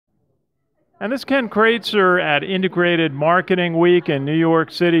And this is Ken Kreitzer at Integrated Marketing Week in New York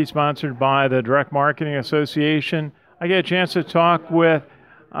City, sponsored by the Direct Marketing Association. I get a chance to talk with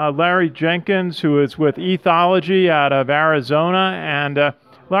Larry Jenkins, who is with Ethology out of Arizona. And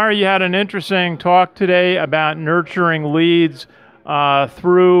Larry, you had an interesting talk today about nurturing leads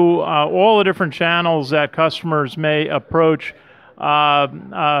through all the different channels that customers may approach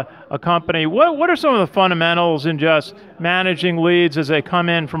a company. What are some of the fundamentals in just managing leads as they come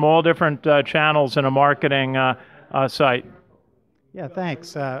in from all different channels in a marketing site? Yeah,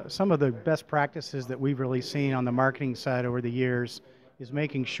 thanks. Some of the best practices that we've really seen on the marketing side over the years is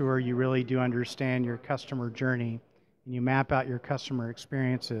making sure you really do understand your customer journey and you map out your customer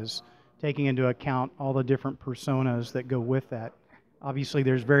experiences, taking into account all the different personas that go with that. Obviously,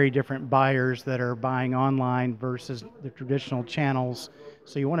 there's very different buyers that are buying online versus the traditional channels.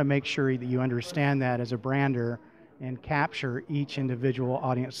 So you want to make sure that you understand that as a brander and capture each individual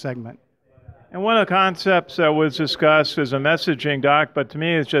audience segment. And one of the concepts that was discussed is a messaging doc, but to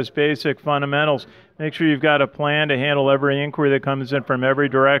me it's just basic fundamentals. Make sure you've got a plan to handle every inquiry that comes in from every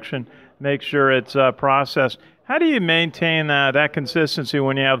direction. Make sure it's processed. How do you maintain that consistency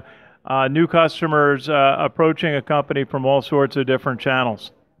when you have new customers approaching a company from all sorts of different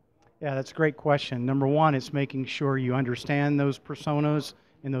channels? Yeah, that's a great question. Number one is making sure you understand those personas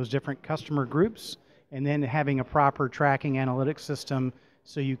in those different customer groups, and then having a proper tracking analytics system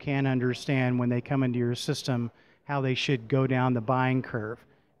so you can understand when they come into your system how they should go down the buying curve.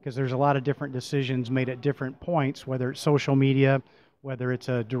 Because there's a lot of different decisions made at different points, whether it's social media, whether it's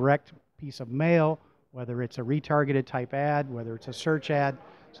a direct piece of mail, whether it's a retargeted type ad, whether it's a search ad.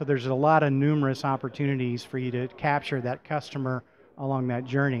 So there's a lot of numerous opportunities for you to capture that customer along that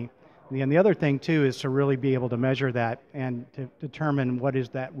journey. And the other thing too is to really be able to measure that and to determine what is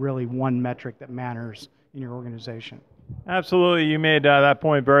that really one metric that matters in your organization. Absolutely. You made that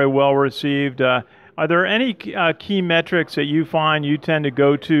point very well received. Are there any key metrics that you find you tend to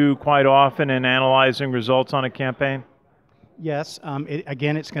go to quite often in analyzing results on a campaign? Yes.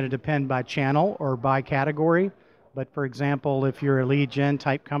 Again, it's going to depend by channel or by category. But for example, if you're a lead gen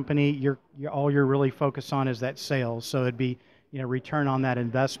type company, all you're really focused on is that sales. So it'd be return on that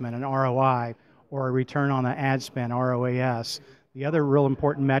investment, an ROI, or a return on the ad spend, ROAS. The other real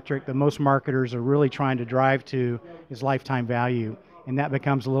important metric that most marketers are really trying to drive to is lifetime value. And that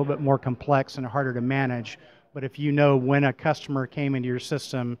becomes a little bit more complex and harder to manage. But if you know when a customer came into your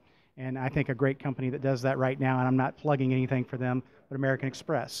system, and I think a great company that does that right now, and I'm not plugging anything for them, but American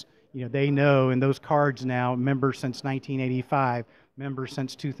Express. They know in those cards now, members since 1985, members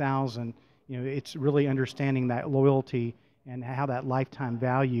since 2000. It's really understanding that loyalty and how that lifetime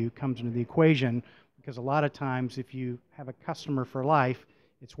value comes into the equation. Because a lot of times, if you have a customer for life,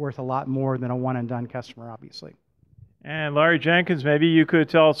 it's worth a lot more than a one-and-done customer, obviously. And Larry Jenkins, maybe you could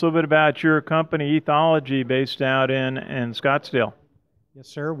tell us a little bit about your company, Ethology, based out in Scottsdale. Yes,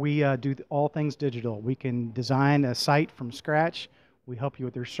 sir. We do all things digital. We can design a site from scratch. We help you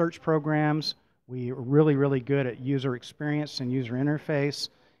with your search programs. We are really, really good at user experience and user interface.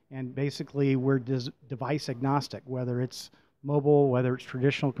 And basically, we're device agnostic, whether it's mobile, whether it's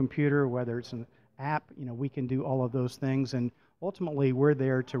traditional computer, whether it's an app. We can do all of those things. And ultimately, we're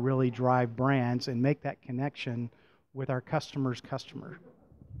there to really drive brands and make that connection with our customer's customer.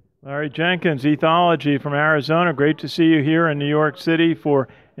 Larry Jenkins, Ethology from Arizona. Great to see you here in New York City for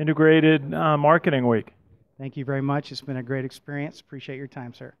Integrated Marketing Week. Thank you very much. It's been a great experience. Appreciate your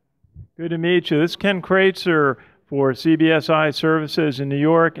time, sir. Good to meet you. This is Ken Kreitzer for CBSI Services in New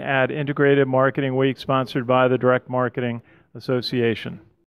York at Integrated Marketing Week, sponsored by the Direct Marketing Association.